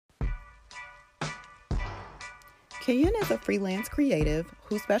Kenyon is a freelance creative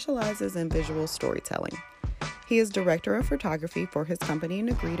who specializes in visual storytelling. He is director of photography for his company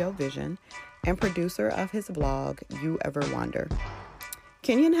Negrito Vision and producer of his vlog, You Ever Wander.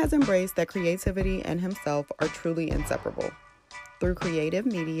 Kenyon has embraced that creativity and himself are truly inseparable. Through creative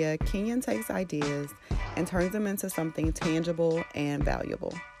media, Kenyon takes ideas and turns them into something tangible and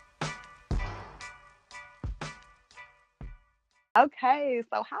valuable. Okay,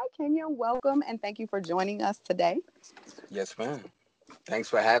 so hi Kenyon, welcome and thank you for joining us today. Yes, ma'am. Thanks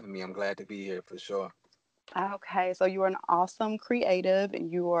for having me. I'm glad to be here for sure. Okay, so you are an awesome creative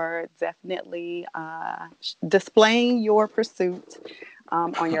and you are definitely displaying your pursuit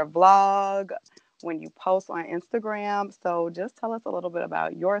on your vlog, when you post on Instagram. So just tell us a little bit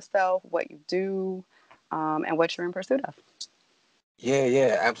about yourself, what you do, and what you're in pursuit of.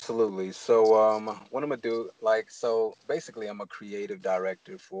 Yeah, absolutely. So, what I'm gonna do, so basically, I'm a creative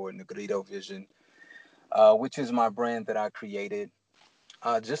director for Negrito Vision, which is my brand that I created,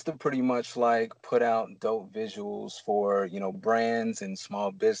 just to pretty much like put out dope visuals for brands and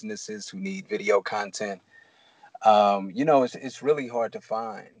small businesses who need video content. It's really hard to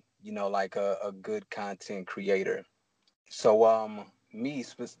find, like a good content creator. So, me,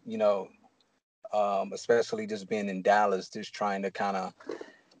 especially just being in Dallas, just trying to kind of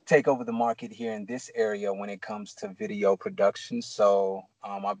take over the market here in this area when it comes to video production. So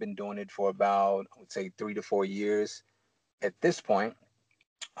I've been doing it for about, I would say, 3 to 4 years at this point.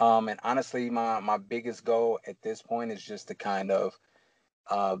 And honestly, my biggest goal at this point is just to kind of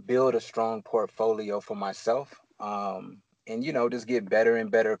build a strong portfolio for myself. And just get better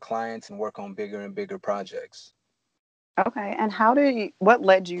and better clients and work on bigger and bigger projects. Okay, and what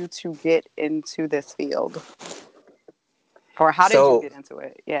led you to get into this field? Or how did you So get into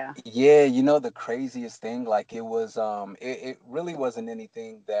it? Yeah. yeah, the craziest thing, like it really wasn't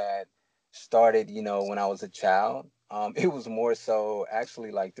anything that started, when I was a child. It was more so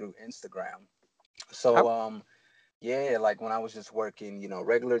actually like through Instagram. Oh, So yeah, like when I was just working,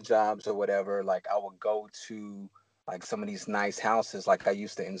 regular jobs or whatever, like I would go to like some of these nice houses, like I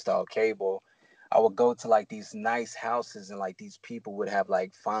used to install cable. I would go to like these nice houses and like these people would have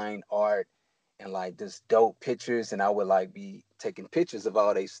like fine art and like this dope pictures, and I would like be taking pictures of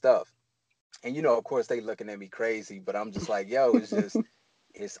all their stuff. And of course they looking at me crazy, but I'm just like, yo,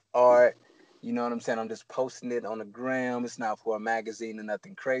 it's art. You know what I'm saying? I'm just posting it on the gram. It's not for a magazine or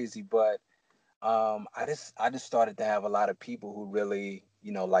nothing crazy, but I just started to have a lot of people who really,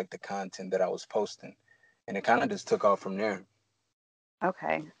 liked the content that I was posting. And it kind of just took off from there.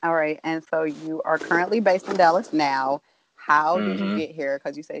 okay. All right. And so you are currently based in Dallas now. How did you hmm get here?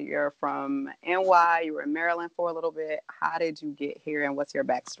 Because you said you're from NY, you were in Maryland for a little bit. How did you get here, and what's your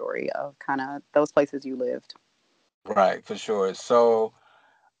backstory of kind of those places you lived? Right, for sure. So,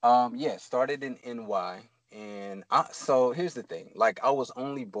 yeah, started in NY. So here's the thing. Like, I was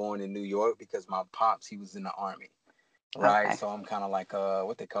only born in New York because my pops, he was in the army. Right. Okay. So I'm kind of like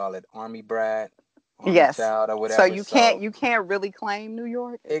what they call it, army brat, army Yes. child or So whatever. you can't really claim New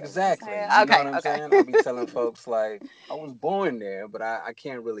York. Is that what you're Exactly. saying? You know Okay. what I'm Okay. saying? I'll be telling folks like I was born there, but I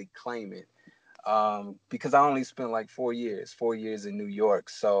can't really claim it. Because I only spent like 4 years in New York.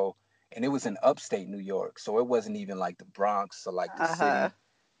 So, and it was in upstate New York. So it wasn't even like the Bronx or like the Uh huh. city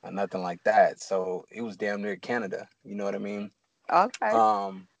or nothing like that. So it was damn near Canada. You know what I mean? Okay.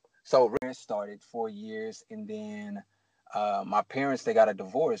 Um, so started 4 years, and then my parents, they got a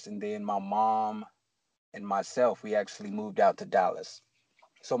divorce, and then my mom and myself, we actually moved out to Dallas.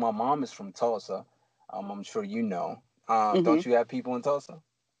 So my mom is from Tulsa. I'm sure you know. Hmm. Don't you have people in Tulsa?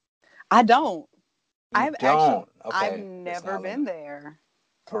 I don't. You don't. I've Okay, let's never not let been me. there.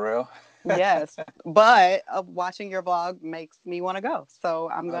 For real? Yes, but watching your vlog makes me want to go. So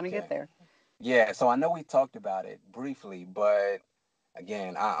I'm going to get Okay. there. Yeah, so I know we talked about it briefly, but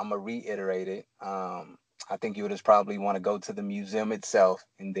again, I'm gonna reiterate it. I think you would just probably want to go to the museum itself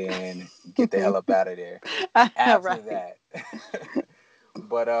and then get the hell up out of there after Right. that.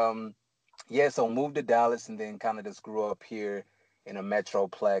 But yeah, so moved to Dallas and then kind of just grew up here in a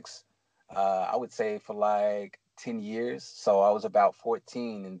metroplex. I would say for like 10 years. So I was about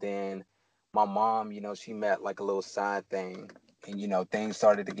 14, and then my mom, she met like a little side thing, and things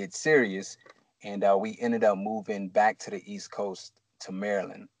started to get serious, and we ended up moving back to the East Coast to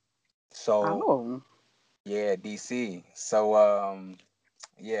Maryland. So Oh, yeah, DC. So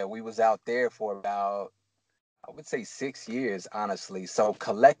yeah, we was out there for about, I would say, 6 years, honestly. So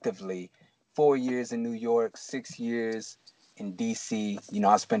collectively, 4 years in New York, 6 years in DC.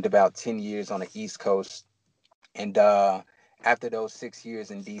 I spent about 10 years on the East Coast. And after those 6 years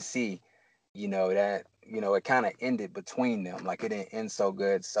in DC, it kind of ended between them. Like it didn't end so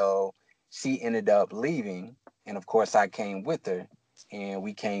good. So she ended up leaving. And of course, I came with her, and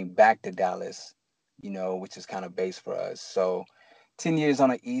we came back to Dallas, which is kind of base for us. So 10 years on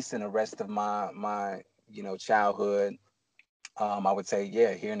the East and the rest of my childhood, I would say,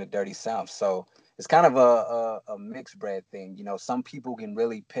 yeah, here in the dirty South. So it's kind of a mixed bread thing. Some people can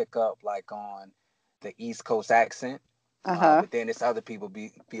really pick up like on the East Coast accent. Uh-huh. But then it's other people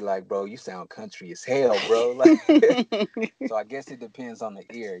be like, bro, you sound country as hell, bro. Like, so I guess it depends on the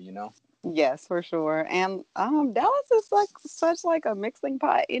ear. Yes, for sure. And Dallas is like such like a mixing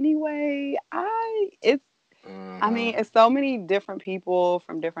pot anyway. I Hmm. mean, it's so many different people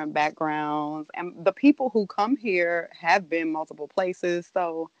from different backgrounds, and the people who come here have been multiple places.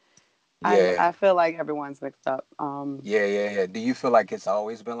 So Yeah, I feel like everyone's mixed up. yeah. Do you feel like it's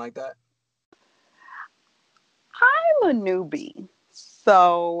always been like that? I'm a newbie,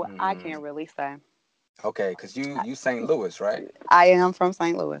 so I can't Mm. really say. Okay, because you St. Louis, right? I am from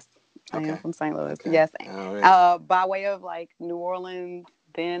St. Louis. I am Okay, from St. Louis. okay, Yes. all right. By way of like New Orleans,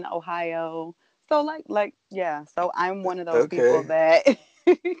 then Ohio. So yeah. So I'm one of those people Okay, that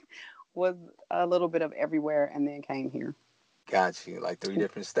was a little bit of everywhere and then came here. got you. Like three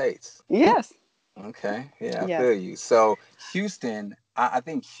different states. Yes. Okay, yeah, I Yes. feel you. So Houston, I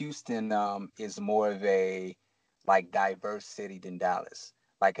think Houston is more of a like diverse city than Dallas.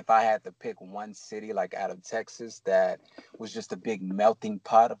 Like if I had to pick one city like out of Texas that was just a big melting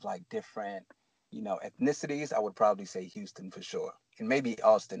pot of like different ethnicities, I would probably say Houston for sure. And maybe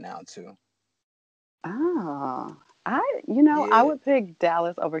Austin now too. Ah, I Yeah, would pick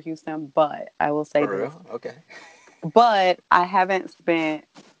Dallas over Houston, but I will say for this. real. Okay. But I haven't spent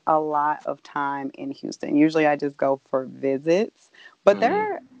a lot of time in Houston. Usually I just go for visits. But Hmm.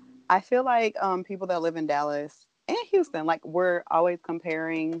 I feel like people that live in Dallas and Houston, like we're always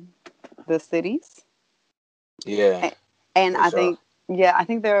comparing the cities. Yeah, A- And for sure. yeah, I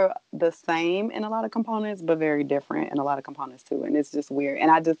think they're the same in a lot of components, but very different in a lot of components too. And it's just weird.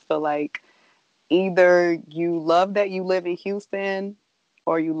 And I just feel like either you love that you live in Houston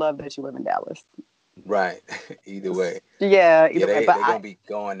or you love that you live in Dallas. Right. Either way. Yeah, Yeah, either way. they But they gonna be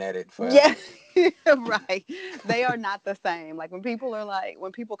going at it yeah, forever. right. They are not the same. Like when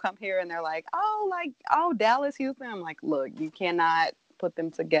people come here and they're oh, Dallas, Houston. I'm like, look, you cannot put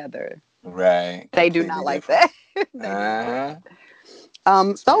them together. Right. They do not Completely like different. that. They do not like Uh-huh. that.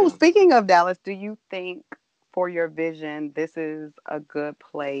 Yes, So ma'am. speaking of Dallas, do you think for your vision, this is a good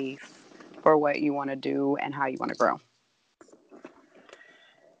place for what you want to do and how you want to grow?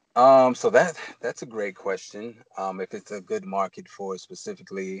 So that's a great question. If it's a good market for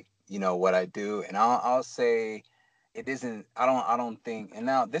specifically what I do, and I'll say it isn't. I don't think. And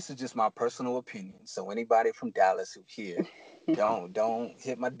now this is just my personal opinion. So anybody from Dallas who here, don't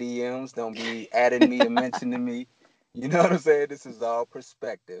hit my DMs. Don't be adding me and mentioning me. You know what I'm saying? This is all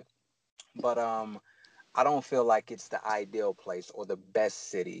perspective. But I don't feel like it's the ideal place or the best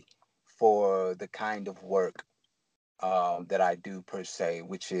city for the kind of work that I do per se,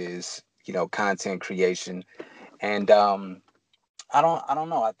 which is content creation. And I don't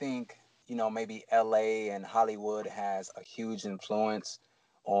know. I think maybe LA and Hollywood has a huge influence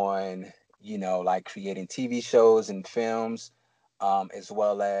on like creating TV shows and films, as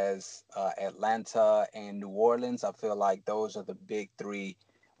well as Atlanta and New Orleans. I feel like those are the big three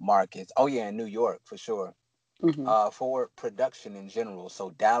markets. Oh yeah, and New York for sure, Hmm. for production in general.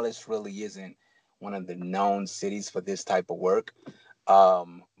 So Dallas really isn't one of the known cities for this type of work.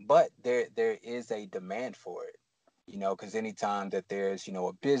 But there is a demand for it because anytime that there's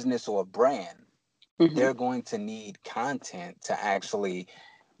a business or a brand, Hmm. they're going to need content to actually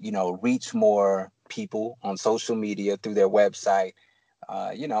reach more people on social media through their website.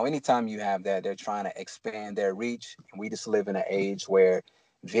 Anytime you have that, they're trying to expand their reach. And we just live in an age where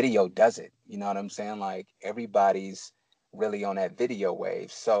video does it. You know what I'm saying? Like everybody's really on that video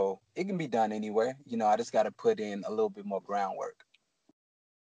wave. So it can be done anywhere. I just got to put in a little bit more groundwork.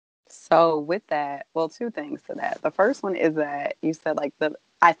 So with that, well, two things to that. The first one is that you said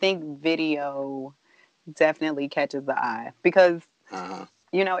I think video definitely catches the eye because Uh-huh.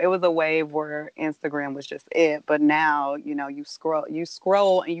 it was a wave where Instagram was just it, but now you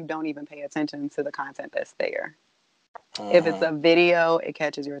scroll and you don't even pay attention to the content that's there. If it's Uh-huh. a video, it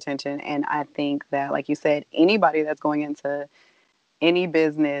catches your attention, and I think that, like you said, anybody that's going into any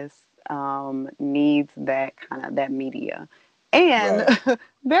business needs that kind of that media, and Right.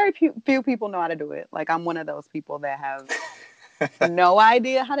 very few people know how to do it. Like I'm one of those people that have no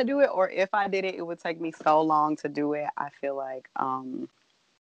idea how to do it, or if I did it, it would take me so long to do it. I feel like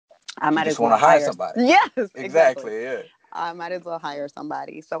I You might just as want to well hire hire. somebody. Yes, exactly. Exactly. Yeah. I might as well hire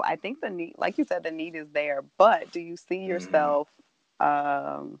somebody. So I think the need, like you said, the need is there. But do you see Hmm. yourself?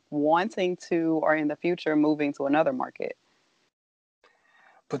 wanting to, or in the future, moving to another market?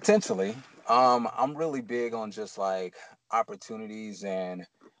 Potentially. I'm really big on just like opportunities and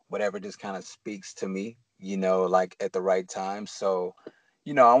whatever just kind of speaks to me, like at the right time. So,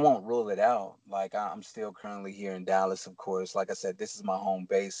 I won't rule it out. Like I'm still currently here in Dallas, of course. Like I said, this is my home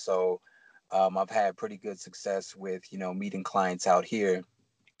base. So I've had pretty good success with, meeting clients out here,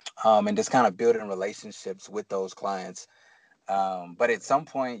 and just kind of building relationships with those clients. But at some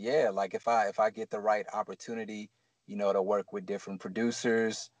point, yeah, like if I get the right opportunity, to work with different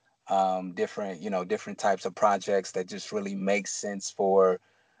producers, different different types of projects that just really make sense for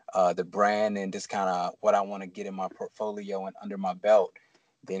the brand and just kind of what I want to get in my portfolio and under my belt,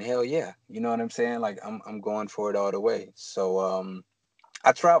 then hell yeah, you know what I'm saying? Like I'm going for it all the way. So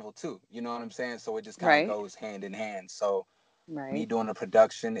I travel too, you know what I'm saying? So it just kind of Right. goes hand in hand. So me Right. doing a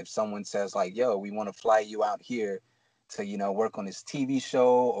production, if someone says like, yo, we want to fly you out here to, work on this TV show,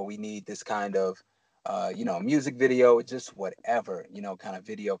 or we need this kind of, music video, just whatever, kind of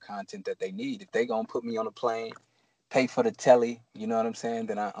video content that they need. If they gonna put me on a plane, pay for the telly, you know what I'm saying?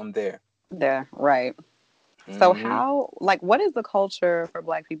 Then I'm there. There. Right. So Hmm. how, like, what is the culture for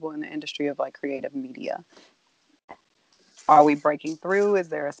Black people in the industry of like creative media? Are we breaking through? Is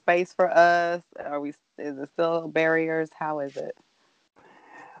there a space for us? Is it still barriers? How is it?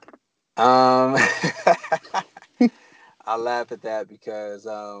 Um, I laugh at that because,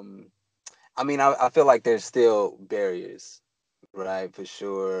 I mean, I feel like there's still barriers, right? For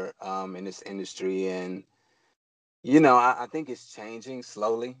sure, in this industry. And I think it's changing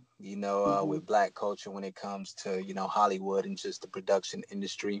slowly, Mm-hmm. with Black culture when it comes to, Hollywood and just the production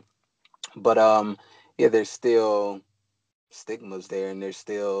industry. But yeah, there's still stigmas there, and there's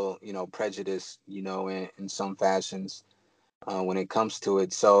still, prejudice, in some fashions when it comes to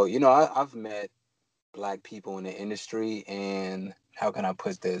it. So, I've met Black people in the industry, and how can I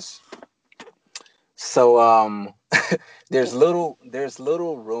put this? So there's little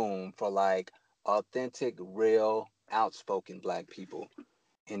room for like authentic, real, outspoken Black people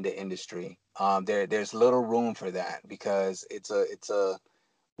in the industry. There's little room for that because it's a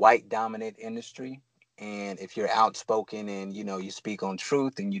white dominant industry, and if you're outspoken and you speak on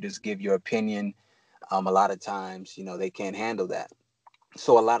truth and you just give your opinion, a lot of times they can't handle that.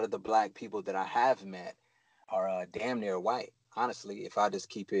 So a lot of the Black people that I have met are damn near white. Honestly, if I just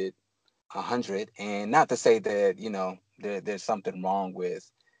keep it 100, and not to say that there's something wrong with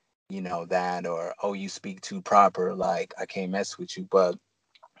that, or oh, you speak too proper, like I can't mess with you, but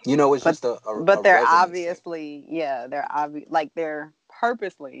it's But just a but they're resonance thing. obviously, yeah, they're obvious, like they're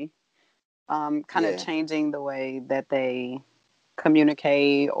purposely kind of Yeah. changing the way that they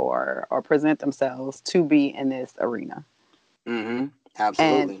communicate or present themselves to be in this arena. Mm-hmm. And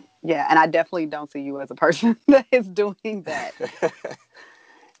Absolutely. yeah, and I definitely don't see you as a person that is doing that.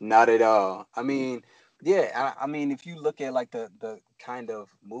 Not at all. I mean, yeah, I mean, if you look at like the kind of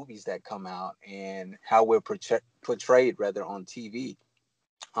movies that come out and how we're portrayed rather on TV.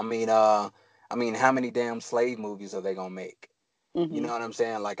 I mean, how many damn slave movies are they gonna make? You Hmm. know what I'm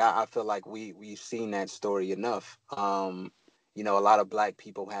saying? Like I feel like we've seen that story enough. A lot of Black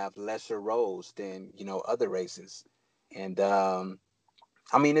people have lesser roles than other races, and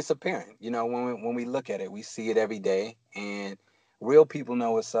I mean, it's apparent, when we look at it, we see it every day, and real people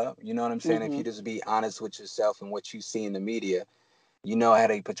know what's up. You know what I'm saying? If Hmm. you just be honest with yourself and what you see in the media, you know how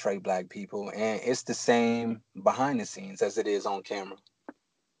they portray Black people, and it's the same behind the scenes as it is on camera.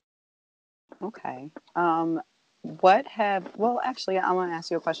 Okay. Well, actually, I want to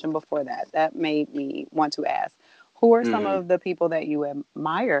ask you a question before that. That made me want to ask, who are some Hmm. of the people that you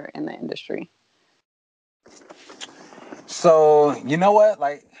admire in the industry? So you know what?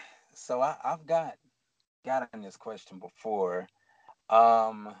 Like, so I've gotten this question before,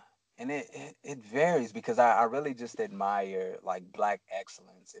 um, and it varies because I really just admire like Black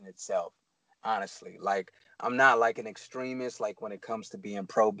excellence in itself. Honestly, like I'm not like an extremist like when it comes to being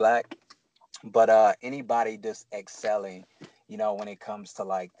pro Black, but anybody just excelling, when it comes to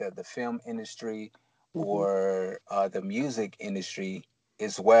like the film industry Hmm. or the music industry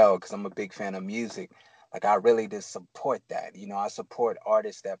as well, because I'm a big fan of music. Like I really just support that. I support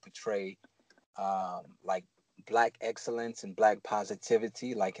artists that portray like Black excellence and Black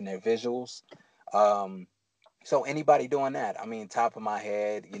positivity, like in their visuals. Um, so anybody doing that, I mean, top of my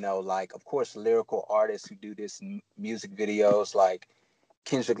head, like of course lyrical artists who do this in music videos, like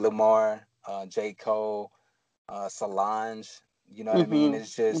Kendrick Lamar, J. Cole, Solange. You know what I mean? Hmm.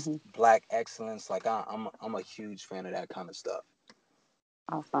 It's just Hmm. Black excellence. Like I'm a huge fan of that kind of stuff.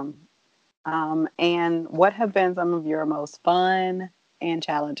 Awesome. And what have been some of your most fun and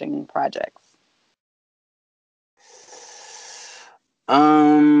challenging projects?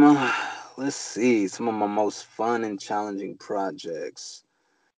 Um, let's see. Some of my most fun and challenging projects.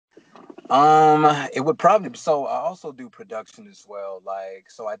 It would probably so I also do production as well.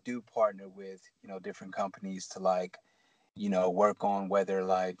 Like, so I do partner with, different companies to like, work on whether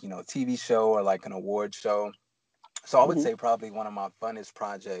like, TV show or like an award show. So I would Hmm. say probably one of my funnest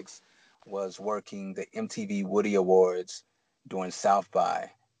projects was working the MTV Woody Awards during South by.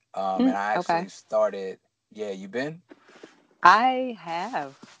 And I Okay. actually started, yeah, you been? I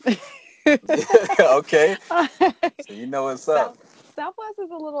have. Okay. So you know what's up. South Southwest is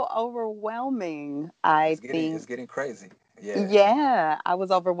a little overwhelming, I It's think. getting crazy. Yeah. Yeah, I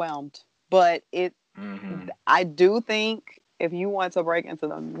was overwhelmed. But Hmm. I do think if you want to break into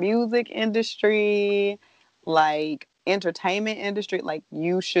the music industry, like entertainment industry, like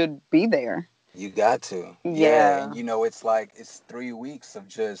you should be there. You got to. Yeah. And Yeah. it's like it's 3 weeks of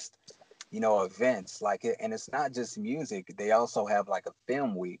just, events like it. And it's not just music. They also have like a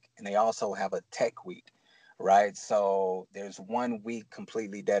film week and they also have a tech week, right? So there's one week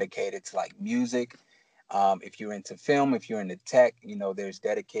completely dedicated to like music. If you're into film, if you're into tech, there's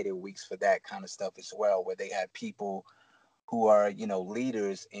dedicated weeks for that kind of stuff as well, where they have people who are,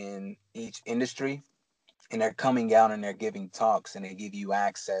 leaders in each industry, and they're coming out and they're giving talks and they give you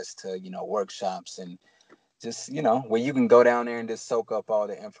access to, workshops and just, where you can go down there and just soak up all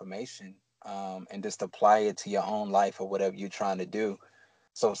the information, and just apply it to your own life or whatever you're trying to do.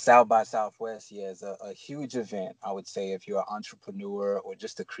 So South by Southwest, yeah, is a huge event, I would say, if you're an entrepreneur or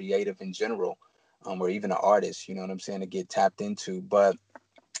just a creative in general, or even an artist, you know what I'm saying, to get tapped into. But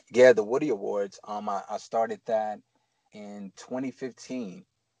yeah, the Woody Awards, I started that in 2015,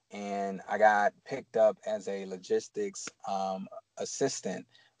 and I got picked up as a logistics assistant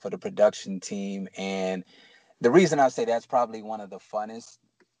for the production team. And the reason I say that's probably one of the funnest,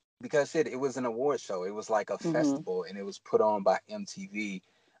 because it was an award show. It was like a Hmm. festival, and it was put on by MTV.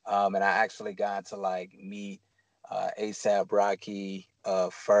 And I actually got to like meet ASAP Rocky,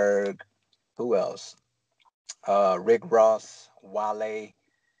 Ferg, who else? Rick Ross, Wale.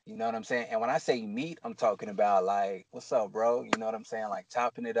 You know what I'm saying? And when I say meet, I'm talking about like, what's up, bro? You know what I'm saying? Like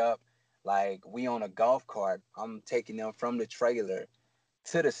chopping it up. Like we on a golf cart. I'm taking them from the trailer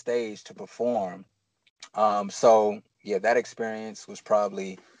to the stage to perform. So yeah, that experience was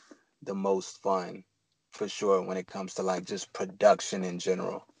probably the most fun for sure when it comes to like just production in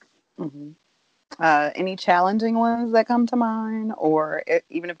general. Hmm. Any challenging ones that come to mind, or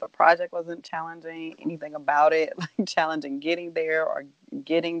even if the project wasn't challenging, anything about it, like challenging getting there or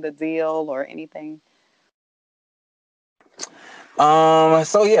getting the deal or anything?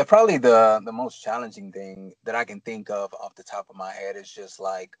 So yeah, probably the most challenging thing that I can think of off the top of my head is just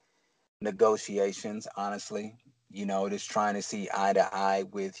like negotiations, honestly. Just trying to see eye to eye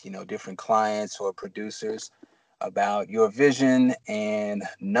with, different clients or producers about your vision and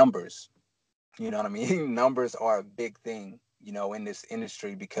numbers. You know what I mean? Numbers are a big thing, in this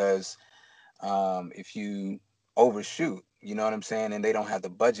industry, because if you overshoot, you know what I'm saying, and they don't have the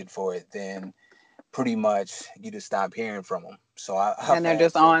budget for it, then pretty much you just stop hearing from them. So I've And they're had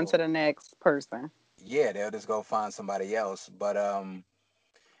just on to several, the next person. yeah, they'll just go find somebody else. But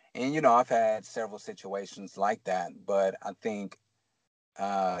and I've had several situations like that. But I think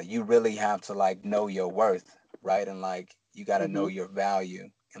you really have to like know your worth, right? And like you got to know Hmm. your value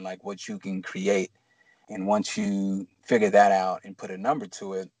and like what you can create. And once you figure that out and put a number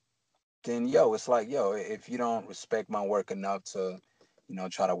to it, then it's like, if you don't respect my work enough to,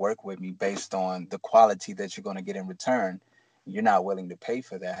 try to work with me based on the quality that you're going to get in return, you're not willing to pay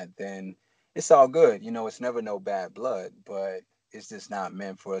for that, then it's all good. It's never no bad blood, but it's just not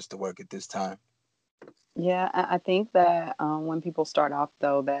meant for us to work at this time. Yeah, I think that when people start off,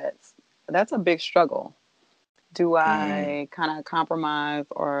 though, that's a big struggle. Do Mm, I kind of compromise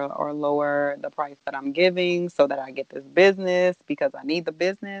or lower the price that I'm giving so that I get this business because I need the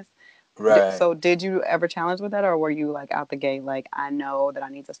business? right. So did you ever challenge with that, or were you like out the gate like I know that I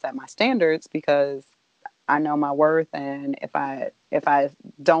need to set my standards because I know my worth, and if I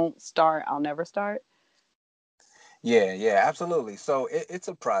don't start, I'll never start. Yeah, yeah, absolutely. So it's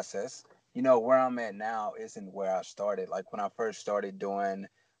a process. Where I'm at now isn't where I started. Like when I first started doing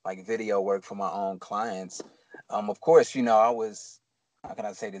like video work for my own clients, of course, I was, how can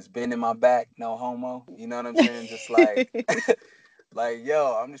I say this, bending my back, no homo. You know what I'm saying? Just like, like,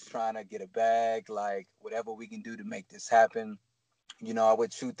 yo, I'm just trying to get a bag, like whatever we can do to make this happen. I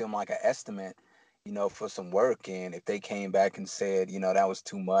would shoot them like an estimate, for some work. And if they came back and said, that was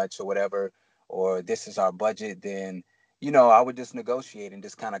too much or whatever, or this is our budget, then, I would just negotiate and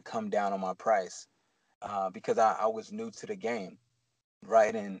just kind of come down on my price, because I was new to the game.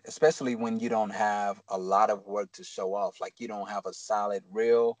 right? And especially when you don't have a lot of work to show off, like you don't have a solid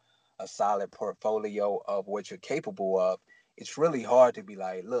reel, a solid portfolio of what you're capable of. It's really hard to be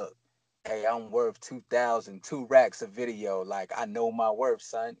like, look, hey, I'm worth 2,000, 2 racks of video. Like, I know my worth,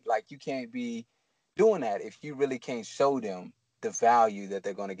 son. Like, you can't be doing that if you really can't show them the value that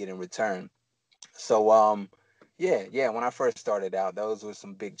they're going to get in return. So, yeah, when I first started out, those were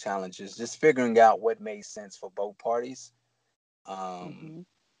some big challenges. Just figuring out what made sense for both parties. Um, Hmm.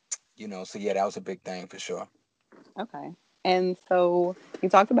 so yeah, that was a big thing for sure. Okay. And so you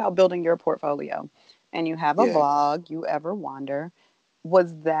talked about building your portfolio and you have a Yeah, blog, You Ever Wander.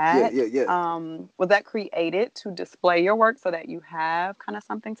 yeah, yeah, yeah. Was that created to display your work so that you have kind of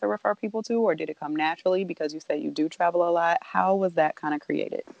something to refer people to, or did it come naturally because you said you do travel a lot? How was that kind of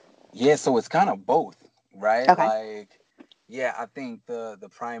created? Yeah, so it's kind of both, right? Okay. Like, yeah, I think the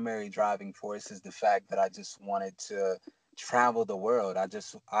primary driving force is the fact that I just wanted to travel the world. I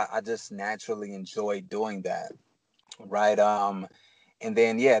just naturally enjoy doing that, right? And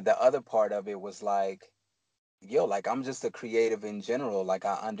then yeah, the other part of it was like, yo, like I'm just a creative in general. Like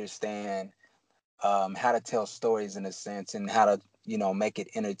I understand how to tell stories in a sense and how to make it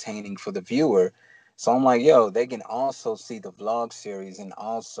entertaining for the viewer. So I'm like, yo, they can also see the vlog series and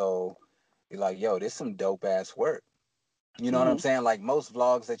also be like, yo, this some dope ass work. You know what I'm Hmm. saying? Like most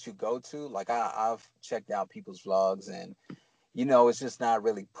vlogs that you go to, like I've checked out people's vlogs and it's just not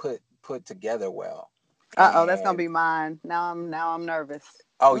really put together well. Uh-oh, that's gonna And be mine. Now I'm nervous.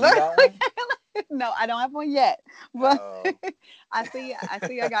 oh, you got one? No, I don't have one yet. But Oh, I see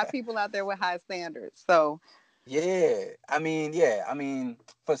I got people out there with high standards. So yeah. I mean,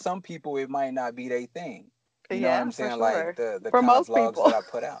 for some people it might not be their thing. You know what yeah, I'm for saying? Like sure. the For kind of most vlogs people. that I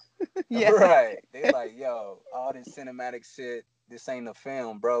put out. Yeah. Right. They like, yo, all this cinematic shit, this ain't a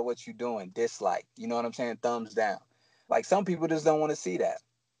film, bro. What you doing? Dislike. You know what I'm saying? Thumbs down. Like some people just don't want to see that.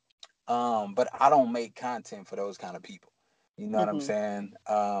 But I don't make content for those kind of people. You know what I'm Hmm. saying?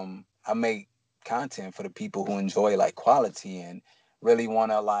 I make content for the people who enjoy like quality and really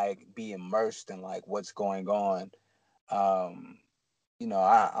want to like be immersed in like what's going on. Um,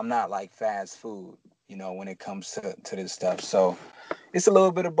 I'm not like fast food, when it comes to this stuff. So it's a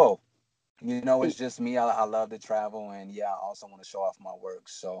little bit of both. It's just me. I love to travel, and yeah, I also want to show off my work.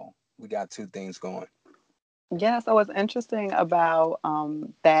 So we got two things going. Yeah, so what's interesting about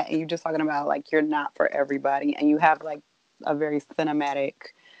that, and you just talking about like you're not for everybody, and you have like a very cinematic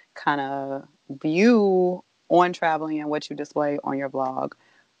kind of view on traveling and what you display on your vlog.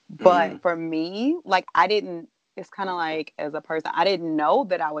 Mm-hmm. But for me, like I didn't. It's kind of like as a person, I didn't know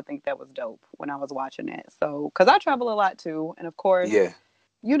that I would think that was dope when I was watching it. So, because I travel a lot too, and of course, Yeah.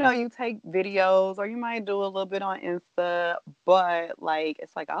 you take videos or you might do a little bit on Insta, but like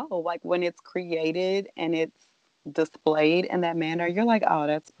it's like, oh, like when it's created and it's displayed in that manner, you're like, oh,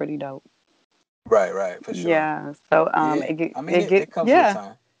 that's pretty dope. Right, for sure. Yeah. So Yeah. it get I mean, it it, get it comes with yeah.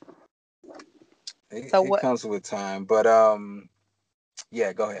 time. It, So it what comes with time. But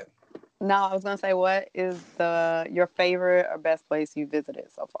yeah, go ahead. no, I was gonna say, what is the your favorite or best place you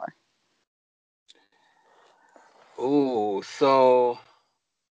visited so far? Ooh, so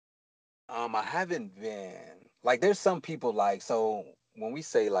I haven't been like there's some people like so when we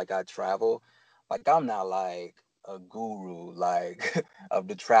say like I travel, like I'm not like a guru like of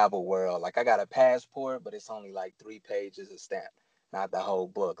the travel world. Like I got a passport, but it's only like 3 pages of stamp, not the whole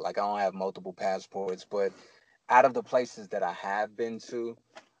book. Like I don't have multiple passports, but out of the places that I have been to,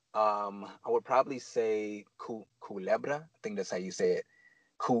 I would probably say Culebra. I think that's how you say it.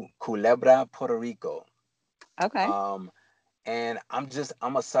 Culebra, Puerto Rico. Okay. Um, and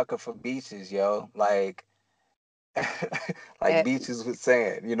I'm a sucker for beaches, yo. Like like Uh beaches with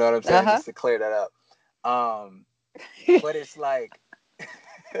sand. You know what I'm saying? huh. Just to clear that up. Um, but it's like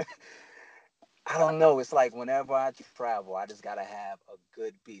I don't know. It's like whenever I travel, I just gotta have a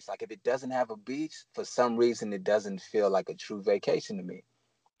good beach. Like if it doesn't have a beach, for some reason, it doesn't feel like a true vacation to me.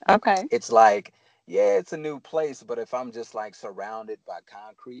 Okay. It's like, yeah, it's a new place, but if I'm just like surrounded by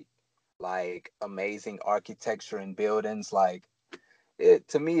concrete, like amazing architecture and buildings, like it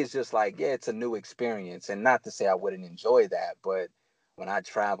to me it's just like, yeah, it's a new experience. And not to say I wouldn't enjoy that, but when I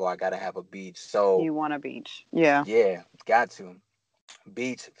travel, I gotta have a beach. So You want a beach? Yeah. yeah, got to.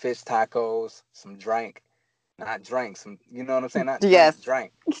 Beach, fish tacos, some drink. Not drink, some you know what I'm saying? Not drink, Yes.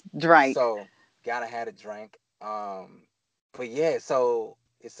 drink. Drink. So gotta have a drink. But yeah, so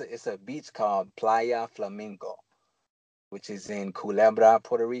it's a beach called Playa Flamingo, which is in Culebra,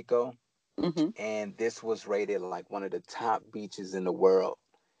 Puerto Rico. Hmm. And this was rated like one of the top beaches in the world,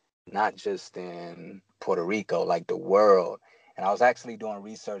 not just in Puerto Rico, like the world. And I was actually doing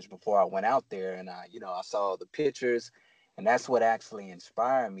research before I went out there, and I saw the pictures, And that's what actually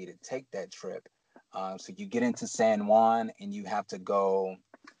inspired me to take that trip. So you get into San Juan and you have to go,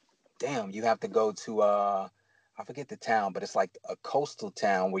 damn, you have to go to, I forget the town, but it's like a coastal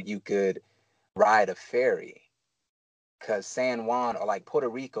town where you could ride a ferry. Because San Juan or like Puerto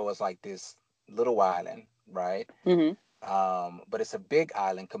Rico is like this little island, right? Mm-hmm. But it's a big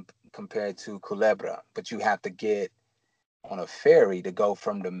island compared to Culebra. But you have to get on a ferry to go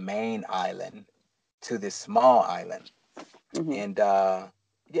from the main island to this small island. Mm-hmm. And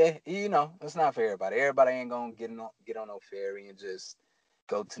yeah, it's not for everybody. Everybody ain't gonna get on no ferry and just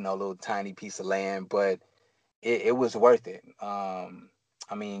go to no little tiny piece of land, but it was worth it.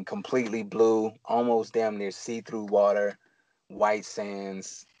 I mean, completely blue, almost damn near see-through water, white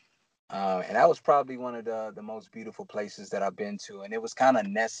sands. And that was probably one of the most beautiful places that I've been to. And it was kind of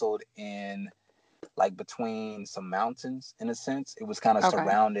nestled in like between some mountains in a sense. It was kind of Okay.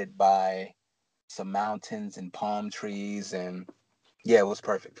 surrounded by some mountains and palm trees, and yeah, it was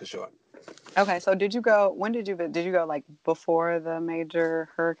perfect for sure. Okay. So did you go? When did you go? Like before the major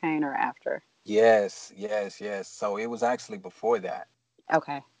hurricane or after? Yes, yes, yes. So it was actually before that.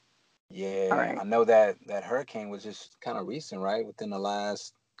 Okay. All Yeah, right. I know that hurricane was just kind of recent, right? Within the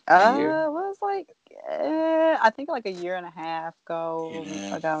last year. It was like I think like a year and a half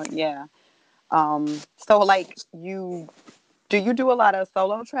Yeah. ago. Yeah. So like do you do a lot of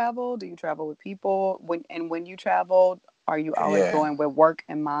solo travel? Do you travel with people? When you travel, are you always Yeah. going with work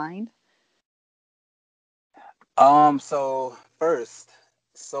in mind? So first,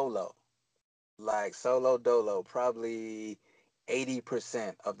 solo. Like solo dolo, probably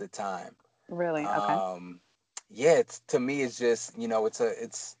 80% of the time. Really? Okay. Um, yeah, it's to me it's just,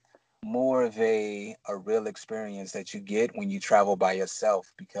 it's more of a real experience that you get when you travel by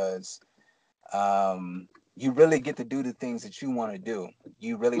yourself because you really get to do the things that you want to do.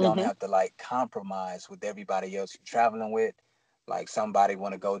 You really don't Mm-hmm. have to like compromise with everybody else you're traveling with. Like somebody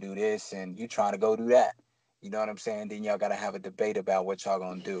want to go do this and you trying to go do that. You know what I'm saying? Then y'all gotta have a debate about what y'all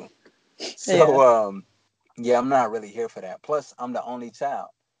gonna do. Yeah. So yeah, I'm not really here for that. Plus, I'm the only child.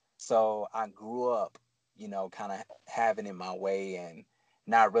 So I grew up, kind of having it my way and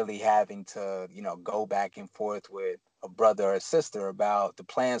not really having to, go back and forth with a brother or a sister about the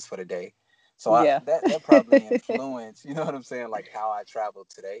plans for the day. So Yeah. that probably influenced, you know what I'm saying, like how I travel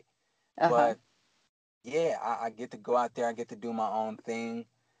today. Uh-huh. But yeah, I get to go out there, I get to do my own thing.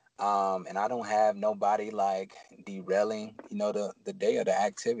 And I don't have nobody like derailing, the day or the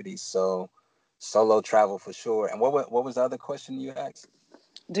activities. So solo travel for sure. And what was the other question you asked?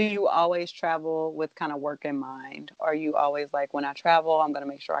 Do you always travel with kind of work in mind? Or are you always like, when I travel, I'm going to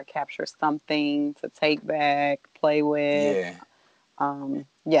make sure I capture something to take back, play with? Yeah.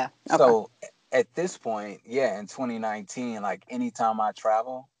 Yeah. Okay. So at this point, yeah, in 2019, like anytime I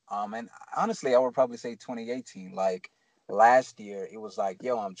travel, and honestly, I would probably say 2018, like last year, it was like,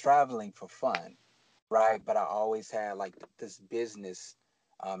 yo, I'm traveling for fun, right? But I always had like this business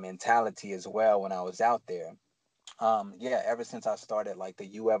mentality as well when I was out there. Yeah, ever since I started like the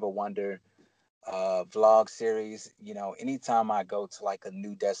You Ever Wonder vlog series, anytime I go to like a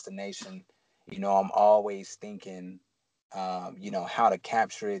new destination, I'm always thinking, how to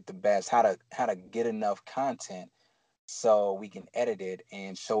capture it the best, how to get enough content so we can edit it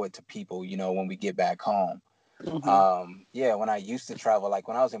and show it to people, when we get back home. Mm-hmm. Yeah, when I used to travel, like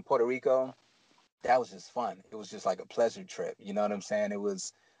when I was in Puerto Rico, that was just fun. It was just like a pleasure trip. You know what I'm saying? It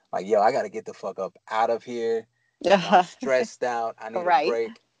was like, yo, I got to get the fuck up out of here. I'm stressed out. I need a Right.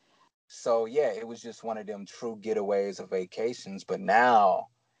 break. So yeah, it was just one of them true getaways of vacations. But now,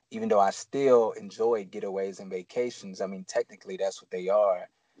 even though I still enjoy getaways and vacations, I mean technically that's what they are.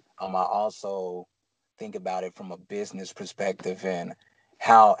 I also think about it from a business perspective and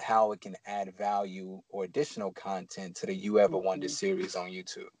how it can add value or additional content to the You Ever Wonder Mm-hmm. series on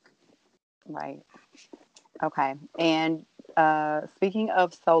YouTube. Right. Okay. And speaking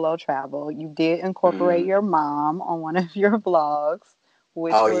of solo travel, you did incorporate Mm. your mom on one of your vlogs,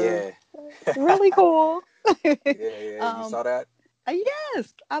 which Oh was yeah. really cool. Yeah, yeah. You um, saw that?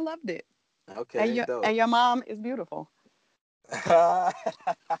 yes, I loved it. Okay, And dope. your mom is beautiful. I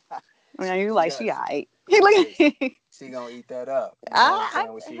mean, you she like got she she, alright. hey, she gonna eat that up. You know what I'm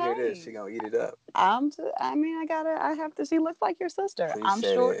saying? When she hear this, she Hey, gonna eat it up. I mean, I have to. She looks like your sister. I'm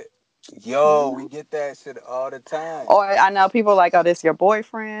Appreciate sure. it. You Yo, we know. get that shit all the time. Or I know people like, oh, this your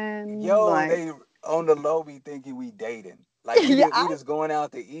boyfriend. Yo, Like, they on the low be thinking we dating. Like yeah, we just going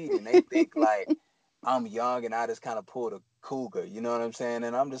out to eat and they think like I'm young and I just kind of pulled a cougar. You know what I'm saying?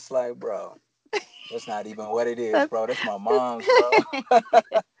 And I'm just like, bro, that's not even what it is, that's bro. That's my mom's, bro.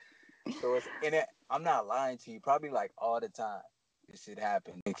 So I'm not lying to you. Probably like all the time, this shit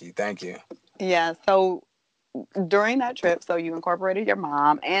happen. Thank you, thank you. yeah. So during that trip, so you incorporated your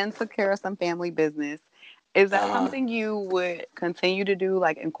mom and took care of some family business. Is that Uh-huh. something you would continue to do,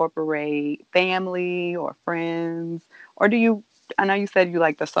 like incorporate family or friends? Or do you, I know you said you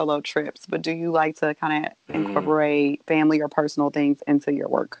like the solo trips, but do you like to kind of Mm. incorporate family or personal things into your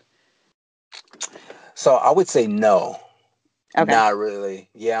work? So I would say no, Okay. not really.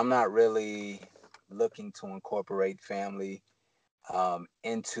 Yeah, I'm not really looking to incorporate family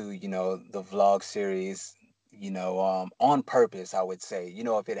into, the vlog series, on purpose, I would say.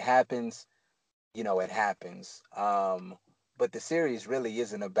 If it happens, it happens. But the series really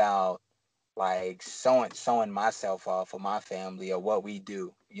isn't about like showing myself off for my family or what we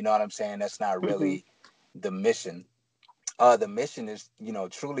do. You know what I'm saying? That's not Mm-hmm. really the mission. The mission is,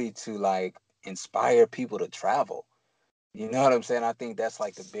 truly to like inspire people to travel. You know what I'm saying? I think that's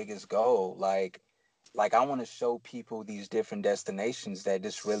like the biggest goal. Like I want to show people these different destinations that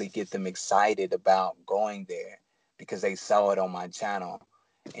just really get them excited about going there because they saw it on my channel.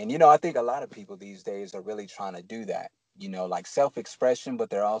 And I think a lot of people these days are really trying to do that. Like self-expression, but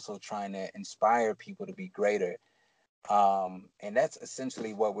they're also trying to inspire people to be greater. And that's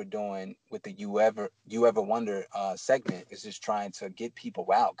essentially what we're doing with the You Ever Wonder segment, is just trying to get people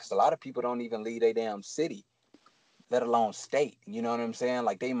out, because a lot of people don't even leave their damn city, let alone state. You know what I'm saying?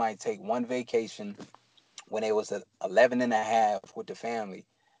 Like they might take one vacation when they was 11 and a half with the family.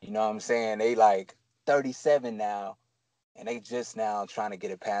 You know what I'm saying? They like 37 now, and they just now trying to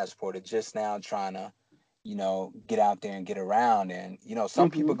get a passport, or just now trying to, get out there and get around. And, some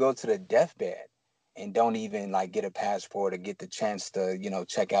Mm-hmm. people go to the deathbed and don't even like get a passport or get the chance to,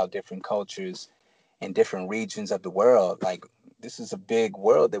 check out different cultures in different regions of the world. Like this is a big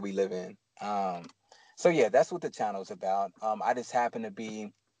world that we live in. So yeah, that's what the channel is about. I just happen to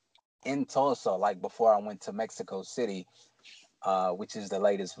be in Tulsa, like before I went to Mexico City, which is the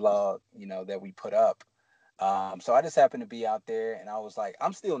latest vlog, that we put up. So I just happened to be out there, and I was like,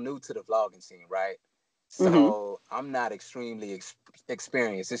 I'm still new to the vlogging scene, right? Mm-hmm. So I'm not extremely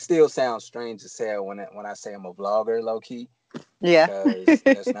experienced. It still sounds strange to say when I say I'm a vlogger, low key, Yeah. because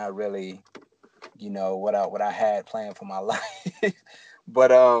that's not really, what I had planned for my life.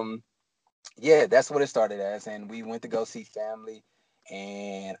 But yeah, that's what it started as. And we went to go see family,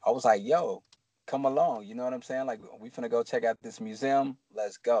 and I was like, yo, come along. You know what I'm saying? Like, we finna go check out this museum.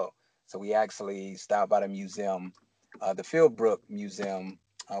 Let's go. So we actually stopped by the museum, the Philbrook Museum,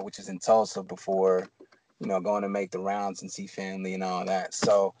 which is in Tulsa, before, going to make the rounds and see family and all that.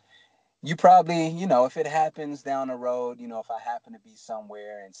 So you probably, if it happens down the road, if I happen to be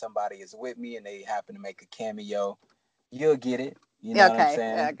somewhere and somebody is with me and they happen to make a cameo, you'll get it. You know what I'm Okay.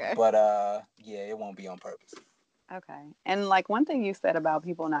 saying? Okay. But yeah, it won't be on purpose. Okay. And like one thing you said about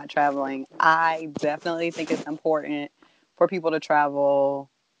people not traveling, I definitely think it's important for people to travel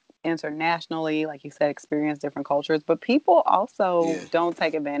internationally, like you said, experience different cultures, but people also Yeah. don't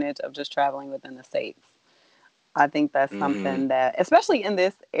take advantage of just traveling within the states. I think that's Mm-hmm. something that, especially in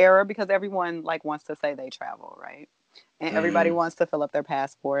this era, because everyone like wants to say they travel, right? And everybody Mm-hmm. wants to fill up their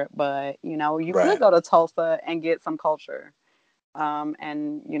passport, but you could Right. go to Tulsa and get some culture,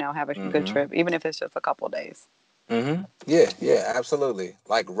 and have a good Mm-hmm. trip, even if it's just a couple days. Mm-hmm. Yeah, yeah, absolutely.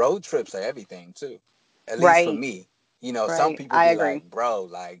 Like road trips are everything too. At least for Right, me. Some right. people I be agree. like, bro,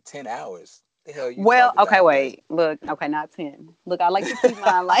 like 10 hours. The hell you Well, talking okay, about? Like wait. Look, okay, not 10. Look, I like to keep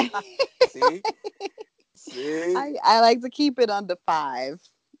mine like see? See? I like to keep it under 5.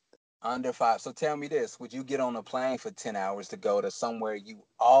 Under five. So tell me this. Would you get on a plane for 10 hours to go to somewhere you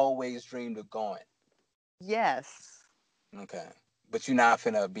always dreamed of going? Yes. Okay. But you're not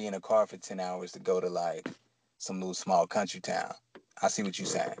finna be in a car for 10 hours to go to like some little small country town. I see what you're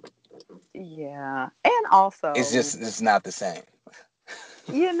saying. Yeah. And It's also, just, it's not the same.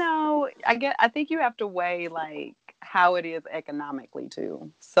 I think you have to weigh like how it is economically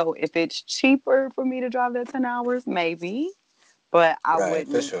too. So if it's cheaper for me to drive that 10 hours, maybe, but Right,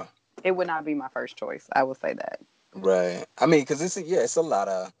 for sure. it would not be my first choice. I would say that. Right. I mean, because it's a lot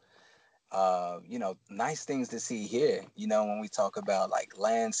of nice things to see here. When we talk about like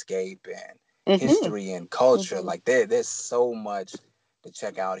landscape and Mhm. history and culture, Mhm. like there's so much to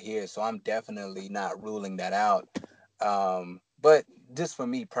check out here. So I'm definitely not ruling that out. But just for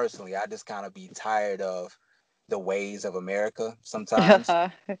me personally, I just kind of be tired of the ways of America sometimes.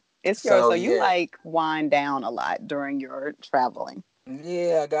 It's yours. So So you yeah, like wind down a lot during your traveling.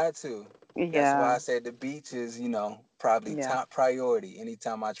 yeah, I got to. That's why Yeah. I said the beach is, probably Yeah. top priority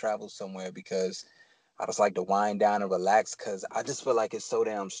anytime I travel somewhere, because I just like to wind down and relax, because I just feel like it's so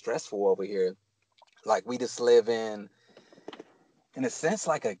damn stressful over here. Like we just live in a sense,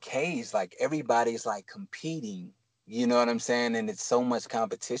 like a cage. Like everybody's like competing. You know what I'm saying? And it's so much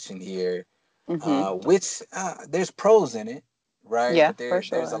competition here. Mm-hmm. which there's pros in it, right? Yeah, But for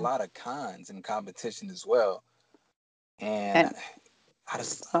there's a sure. lot of cons and competition as well. And And I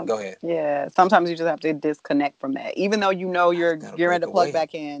just some, go ahead. yeah, sometimes you just have to disconnect from that, even though you know I you're just gotta getting ready break to plug away.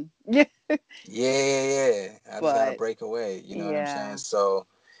 back in. Yeah, Yeah. I just gotta but break away. You know what I'm saying? yeah. So,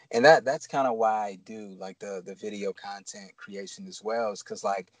 and that's kind of why I do like the video content creation as well, is because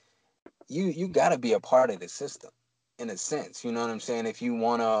like you gotta be a part of the system in a sense. You know what I'm saying? If you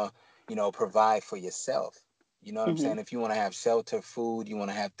wanna, provide for yourself. You know what I'm Mm-hmm. saying? If you want to have shelter, food, you want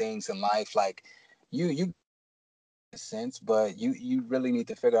to have things in life, like you in a sense, but you really need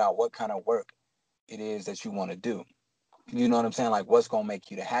to figure out what kind of work it is that you want to do. You know what I'm saying? Like what's gonna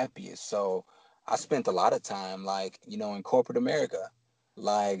make you the happiest. So I spent a lot of time like, in corporate America,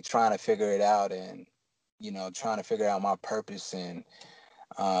 like trying to figure it out and, trying to figure out my purpose and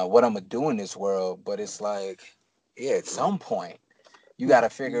what I'm gonna do in this world. But it's like, yeah, at some point you gotta Mm-hmm.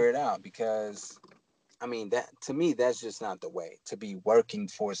 figure it out because I mean that to me that's just not the way to be working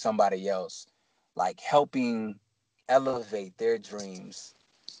for somebody else, like helping elevate their dreams.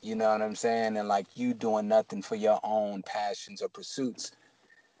 You know what I'm saying? And like you doing nothing for your own passions or pursuits.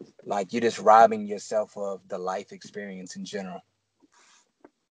 Like you're just robbing yourself of the life experience in general.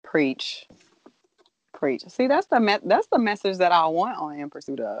 Preach, preach. See, that's the message that I want on In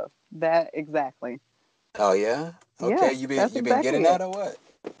Pursuit of. That exactly. Oh yeah? Okay, Yes, you been that's you been exactly getting that it. or what?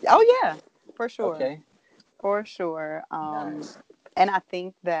 Oh yeah, for sure. Okay. For sure. Nice. And I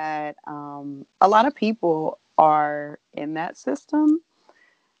think that a lot of people are in that system.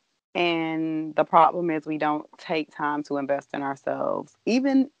 And the problem is we don't take time to invest in ourselves.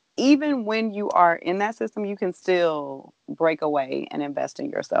 Even when you are in that system, you can still break away and invest in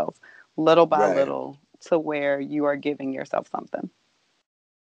yourself little by Right. little to where you are giving yourself something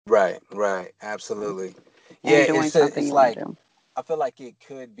Right. Absolutely. Yeah, and doing something it's you want like to do. I feel like it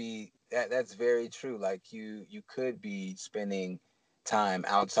could be that's very true. Like you could be spending time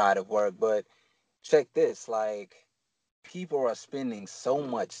outside of work, but check this, like people are spending so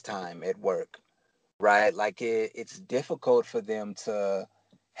much time at work, right? Like it's difficult for them to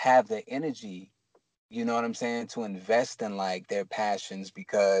have the energy, you know what I'm saying, to invest in like their passions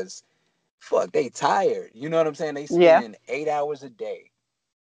because fuck, they tired. You know what I'm saying? They Yeah. spend 8 hours a day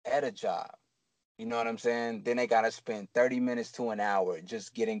at a job. You know what I'm saying? Then they gotta spend 30 minutes to an hour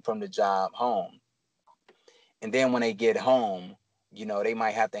just getting from the job home. And then when they get home, they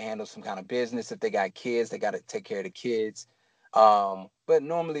might have to handle some kind of business. If they got kids, they got to take care of the kids. But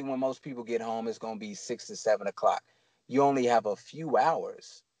normally, when most people get home, it's going to be 6 to 7 o'clock. You only have a few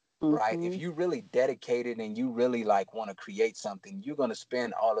hours, right? If Hmm. you really dedicated and you really like want to create something, you're going to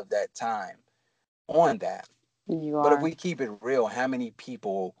spend all of that time on that. You But if are. we keep it real, how many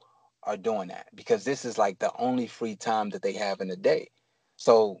people are doing that? Because this is like the only free time that they have in the day.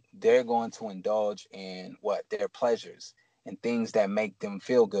 So they're going to indulge in what? Their pleasures and things that make them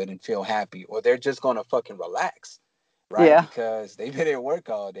feel good and feel happy. Or they're just going to fucking relax, right? Yeah. Because they've been at work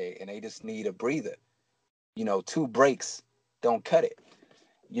all day and they just need a breather. Two breaks don't cut it.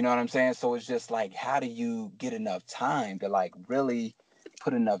 You know what I'm saying? So it's just like, how do you get enough time to like really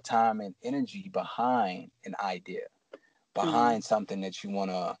put enough time and energy behind an idea? Mm-hmm. Behind something that you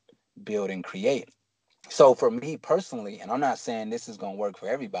want to build and create. So for me personally, and I'm not saying this is going to work for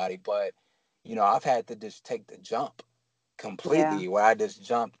everybody, but I've had to just take the jump Yeah. completely, where I just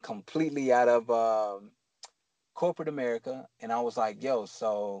jumped completely out of corporate America, and I was like, yo,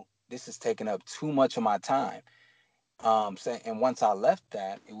 so this is taking up too much of my time. And once I left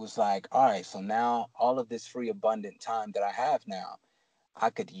that, it was like, all right, so now all of this free abundant time that I have now, I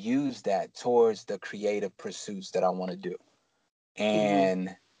could use that towards the creative pursuits that I want to do. Mm-hmm. And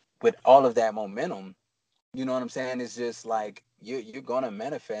with all of that momentum, you know what I'm saying? It's just like you're gonna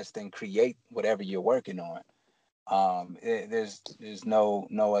manifest and create whatever you're working on. There's no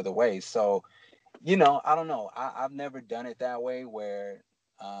other way. So I don't know. I've never done it that way where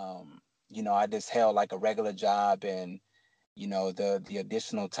I just held like a regular job and the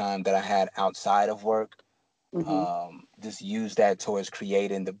additional time that I had outside of work, Mm-hmm. just use that towards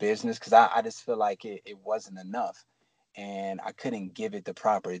creating the business because I just feel like it wasn't enough and I couldn't give it the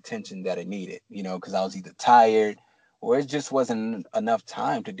proper attention that it needed, because I was either tired or it just wasn't enough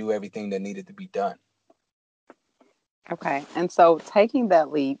time to do everything that needed to be done. Okay. And so taking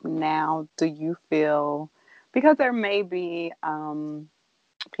that leap now, do you feel because there may be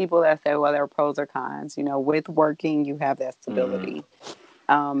people that say, well, there are pros or cons. With working, you have that Mm-hmm. stability.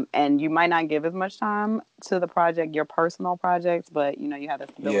 And you might not give as much time to the project, your personal projects, but you have the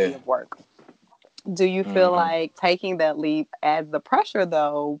stability Yeah. of work. Do you feel Mm-hmm. like taking that leap adds the pressure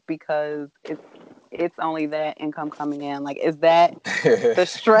though, because it's it's only that income coming in. Like, is that the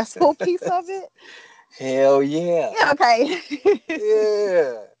stressful piece of it? Hell yeah. Yeah, okay.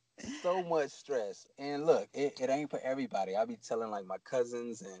 Yeah. So much stress. And look, it ain't for everybody. I be telling like my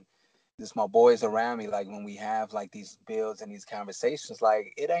cousins and just my boys around me, like when we have like these builds and these conversations,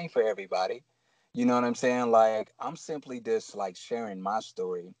 like it ain't for everybody. You know what I'm saying? Like I'm simply just like sharing my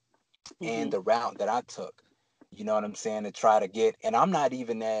story and Hmm. the route that I took. You know what I'm saying? To try to get, and I'm not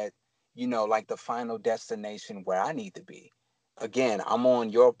even at, like the final destination where I need to be. Again, I'm on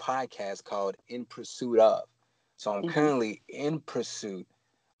your podcast called In Pursuit of. So I'm Hmm. currently in pursuit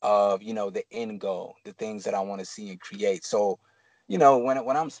of, the end goal, the things that I want to see and create. So,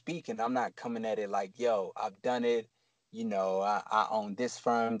 when I'm speaking, I'm not coming at it like, yo, I've done it. I own this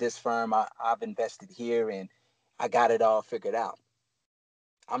firm, I've invested here and I got it all figured out.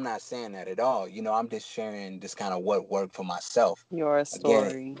 I'm not saying that at all. I'm just sharing this kind of what worked for myself. Your Again,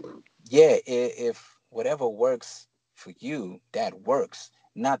 story. yeah, if whatever works for you, that works.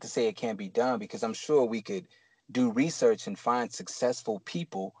 Not to say it can't be done, because I'm sure we could do research and find successful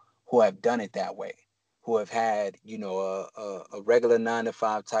people who have done it that way, who have had, a regular 9 to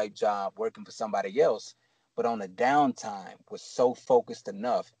 5 type job working for somebody else, but on the downtime was so focused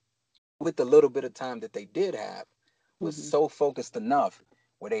enough with the little bit of time that they did have, was Hmm. so focused enough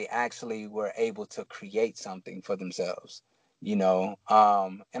where they actually were able to create something for themselves,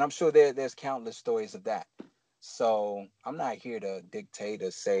 and I'm sure there's countless stories of that. So I'm not here to dictate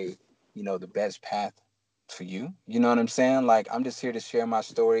or say, the best path for you. You know what I'm saying? Like I'm just here to share my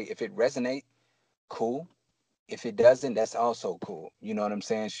story. If it resonates, cool. If it doesn't, that's also cool. You know what I'm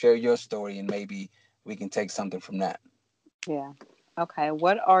saying? Share your story and maybe we can take something from that. Yeah. Okay.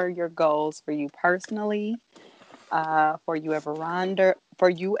 What are your goals for you personally? For you ever wander,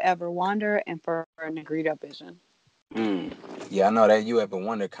 and for Negrito Vision. Mm. Yeah, I know that you ever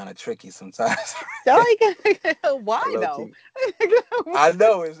wonder kind of tricky sometimes. Like, why Low though? key. I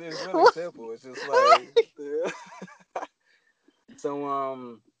know it's really simple. It's just like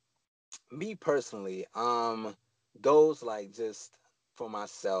so me personally, goals like just for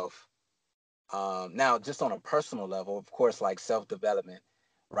myself. Now just on a personal level, of course, like self-development,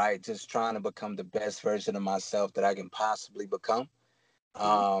 right? Just trying to become the best version of myself that I can possibly become.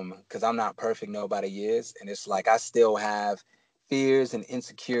 Mhm. Because I'm not perfect, nobody is. And it's like I still have fears and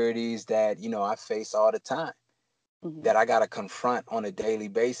insecurities that, I face all the time, Mhm. that I gotta confront on a daily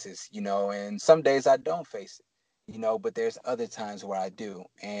basis, and some days I don't face it, but there's other times where I do.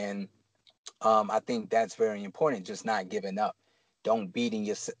 And I think that's very important, just not giving up. Don't beat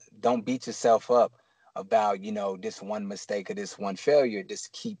yourself up about, this one mistake or this one failure.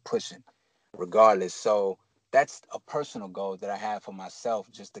 Just keep pushing regardless. So that's a personal goal that I have for myself,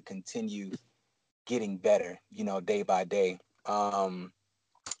 just to continue getting better, day by day. I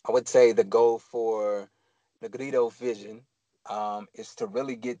would say the goal for Negrito Vision is to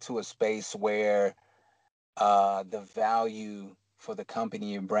really get to a space where the value for the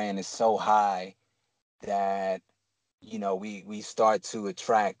company and brand is so high that we start to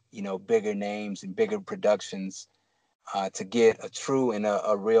attract bigger names and bigger productions, to get a true and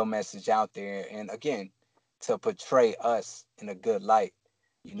a real message out there, and again to portray us in a good light.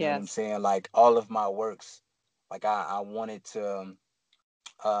 You know what I'm Yes. saying? Like all of my works, like I wanted to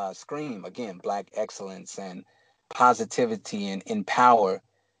scream again black excellence and positivity and empower,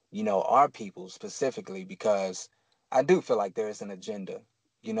 our people specifically, because I do feel like there is an agenda.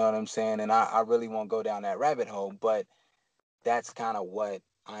 You know what I'm saying? And I really won't go down that rabbit hole, but that's kind of what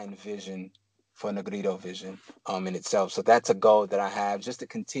I envision for Negrito Vision in itself. So that's a goal that I have, just to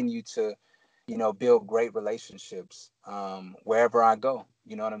continue to, build great relationships wherever I go.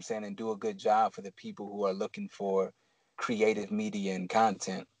 You know what I'm saying? And do a good job for the people who are looking for creative media and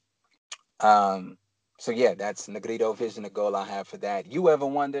content. Um, so yeah, that's Negrito Vision, the goal I have for that. You ever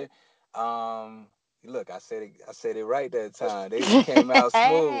wonder? Um, Look, I said it right that time. It came out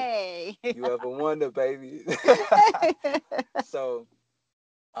smooth. Hey. You ever wonder, baby? So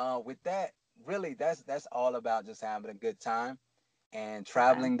with that, really, that's all about just having a good time and Okay.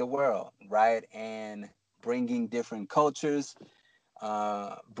 traveling the world, right? And bringing different cultures,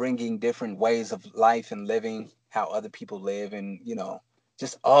 bringing different ways of life and living, how other people live, and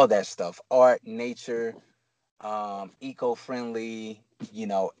just all that stuff, art, nature, eco-friendly,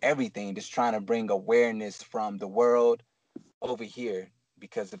 everything. Just trying to bring awareness from the world over here.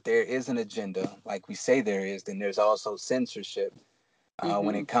 Because if there is an agenda, like we say there is, then there's also censorship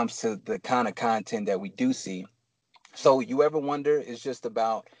when Hmm. it comes to the kind of content that we do see. So you ever wonder? It's just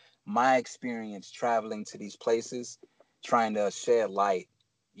about my experience traveling to these places, trying to shed light,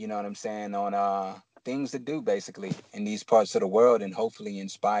 you know what I'm saying, on things to do basically in these parts of the world, and hopefully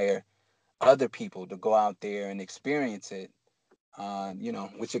inspire other people to go out there and experience it,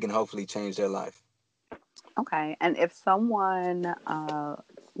 which it can hopefully change their life. Okay. And if someone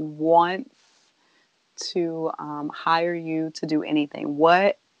wants to hire you to do anything,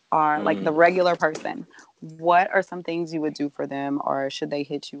 what are, like, the Mm. regular person, what are some things you would do for them, or should they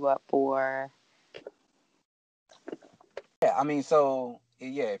hit you up for? Yeah, I mean, so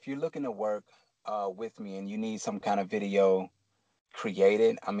yeah, if you're looking to work with me and you need some kind of video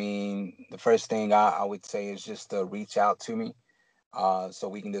created, I mean, the first thing I would say is just to reach out to me, so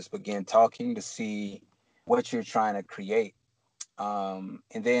we can just begin talking to see what you're trying to create. And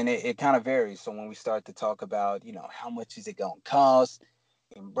then it kind of varies. So when we start to talk about, how much is it gonna cost,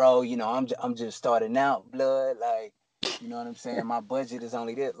 and bro, I'm just starting out, blood, like, you know what I'm saying? My budget is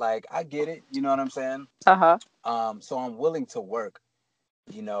only this. Like, I get it, you know what I'm saying? Uh huh. So I'm willing to work,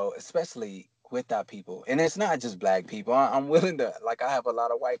 especially with our people. And it's not just black people. I'm willing to, like, I have a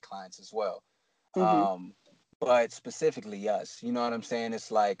lot of white clients as well. Mm-hmm. Um, but specifically us, you know what I'm saying?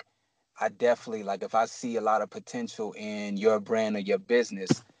 It's like, I definitely, like, if I see a lot of potential in your brand or your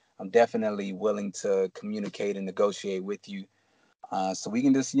business, I'm definitely willing to communicate and negotiate with you. So we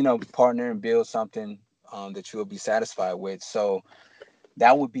can just, partner and build something that you'll be satisfied with. So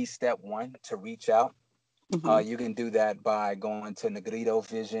that would be step one, to reach out. Mm-hmm. You can do that by going to Negrito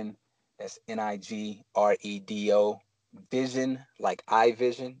Vision. That's Nigredo Vision, like eye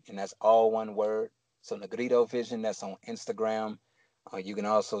vision, and that's all one word. So Negrito Vision, that's on Instagram. You can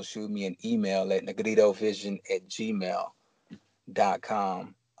also shoot me an email at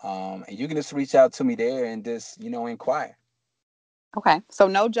negritovision@gmail.com. And you can just reach out to me there and just, inquire. Okay. So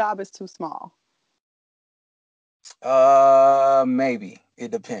no job is too small. Maybe.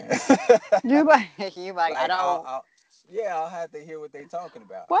 It depends. You like, you like, I Like, don't. yeah, I'll have to hear what they're talking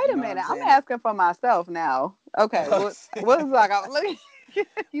about. Wait You a know what I'm minute. I'm saying? asking for myself now. Okay. What's like? Look,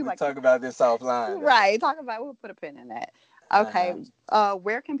 you We like, talk about this offline, though. right? Talk about. We'll put a pin in that. Okay. Uh-huh.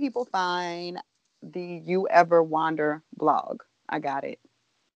 Where can people find the You Ever Wander blog? I got it.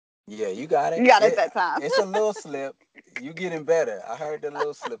 Yeah, you got You it. got it that time. It's a little slip. You getting better. I heard the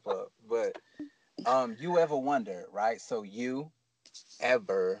little slip up. But you ever wonder, right? So you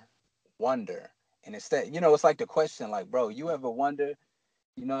ever wonder. And instead, it's like the question, like, bro, you ever wonder,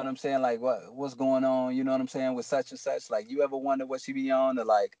 you know what I'm saying? Like, what's going on, you know what I'm saying, with such and such? Like, you ever wonder what she be on? Or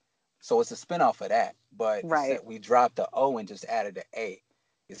like, so it's a spinoff of that. But instead Right. we dropped the O and just added the A.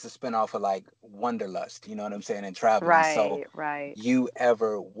 It's a spinoff of like wanderlust, you know what I'm saying, and traveling. So Right. Right. you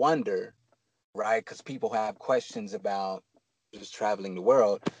ever wonder, right? Because people have questions about just traveling the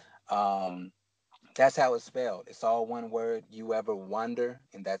world. Um, that's how it's spelled. It's all one word. You ever wonder,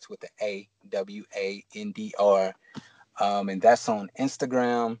 and that's with the Awandr. And that's on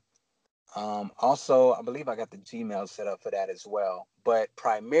Instagram. Also, I believe I got the Gmail set up for that as well. But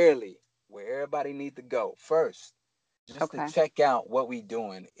primarily, where everybody needs to go first, just to Okay. check out what we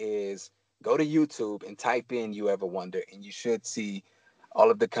doing, is go to YouTube and type in "You Ever Wonder," and you should see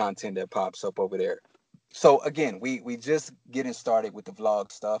all of the content that pops up over there. So again, we just getting started with the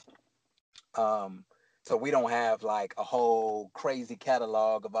vlog stuff. Um, so we don't have like a whole crazy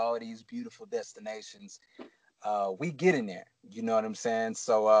catalog of all these beautiful destinations. We get in there. You know what I'm saying?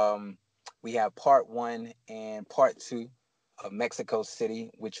 So we have part one and part two of Mexico City,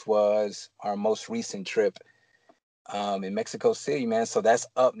 which was our most recent trip in Mexico City, man. So that's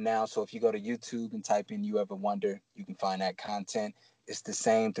up now. So if you go to YouTube and type in "You Ever Wonder," you can find that content. It's the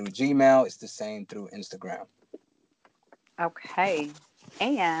same through Gmail. It's the same through Instagram. Okay.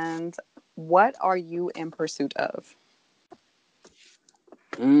 And what are you in pursuit of?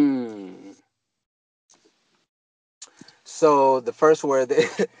 Mm. So the first word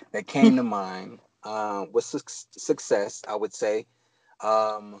that, that came to mind was success, I would say.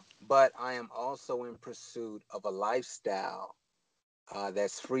 But I am also in pursuit of a lifestyle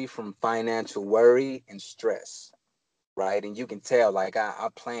that's free from financial worry and stress, right? And you can tell, like, I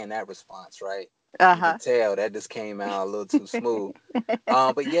plan that response, right? Uh You can huh. tell that just came out a little too smooth.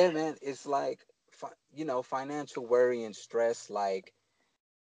 But yeah, man, it's like, financial worry and stress, like,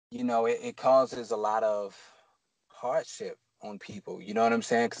 it causes a lot of hardship on people. You know what I'm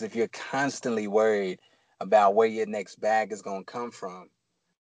saying? Because if you're constantly worried about where your next bag is going to come from,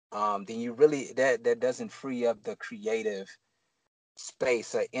 then you really, that doesn't free up the creative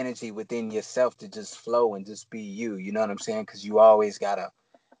space or energy within yourself to just flow and just be you. You know what I'm saying? Because you always gotta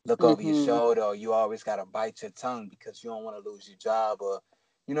look over your Mm-hmm. shoulder, or you always gotta bite your tongue because you don't want to lose your job, or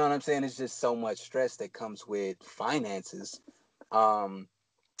you know what I'm saying? It's just so much stress that comes with finances. Um,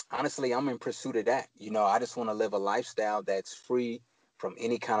 Honestly, I'm in pursuit of that. I just want to live a lifestyle that's free from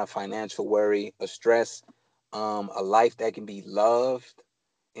any kind of financial worry or stress. A life that can be loved,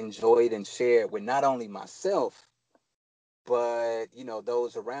 enjoyed and shared with not only myself, but,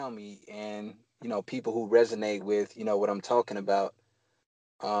 those around me, and, people who resonate with, what I'm talking about.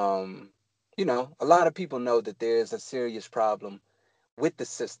 Um, a lot of people know that there's a serious problem with the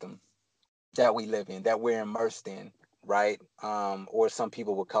system that we live in, that we're immersed in, right? Or some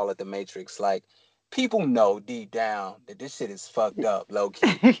people would call it the matrix. Like, people know deep down that this shit is fucked up, low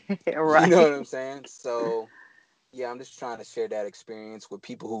key. You know what Right. I'm saying? So yeah, I'm just trying to share that experience with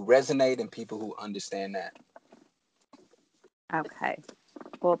people who resonate and people who understand that. Okay.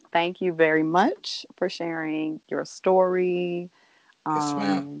 Well, thank you very much for sharing your story, Yes,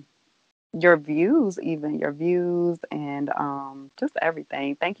 ma'am. um, your views, even your views, and just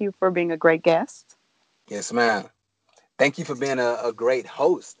everything. Thank you for being a great guest. Yes, ma'am. Thank you for being a great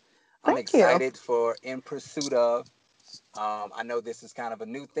host. I'm Thank you. excited for In Pursuit of. I know this is kind of a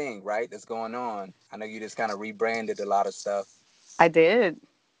new thing, right? That's going on. I know you just kind of rebranded a lot of stuff. I did.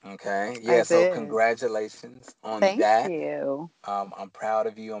 Okay. I Yeah. So did. congratulations on Thank that. you. I'm proud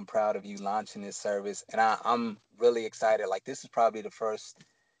of you. I'm proud of you launching this service, and I'm really excited. Like, this is probably the first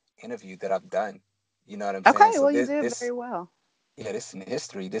interview that I've done. You know what I'm saying? Okay. So Well, you this, did this, very well. yeah, this in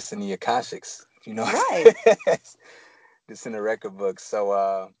history. This in the Akashics. You know, Right. this in the record books.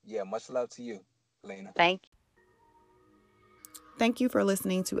 So, yeah, much love to you, Lena. Thank Thank you for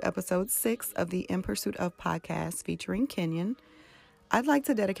listening to episode 6 of the In Pursuit of podcast featuring Kenyon. I'd like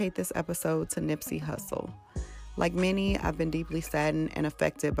to dedicate this episode to Nipsey Hussle. Like many, I've been deeply saddened and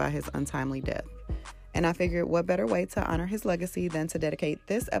affected by his untimely death. And I figured what better way to honor his legacy than to dedicate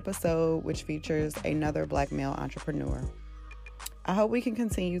this episode, which features another Black male entrepreneur. I hope we can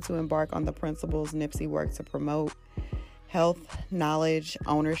continue to embark on the principles Nipsey worked to promote: health, knowledge,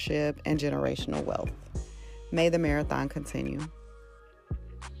 ownership, and generational wealth. May the marathon continue.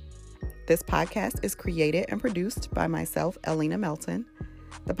 This podcast is created and produced by myself, Elena Melton.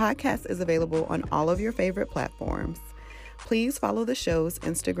 The podcast is available on all of your favorite platforms. Please follow the show's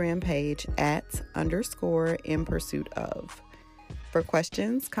Instagram page @_in pursuit of. For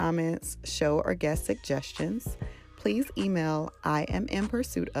questions, comments, show or guest suggestions, please email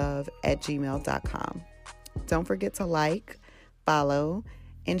iaminpursuitof@gmail.com. Don't forget to like, follow,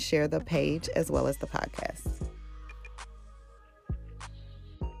 and share the page as well as the podcast.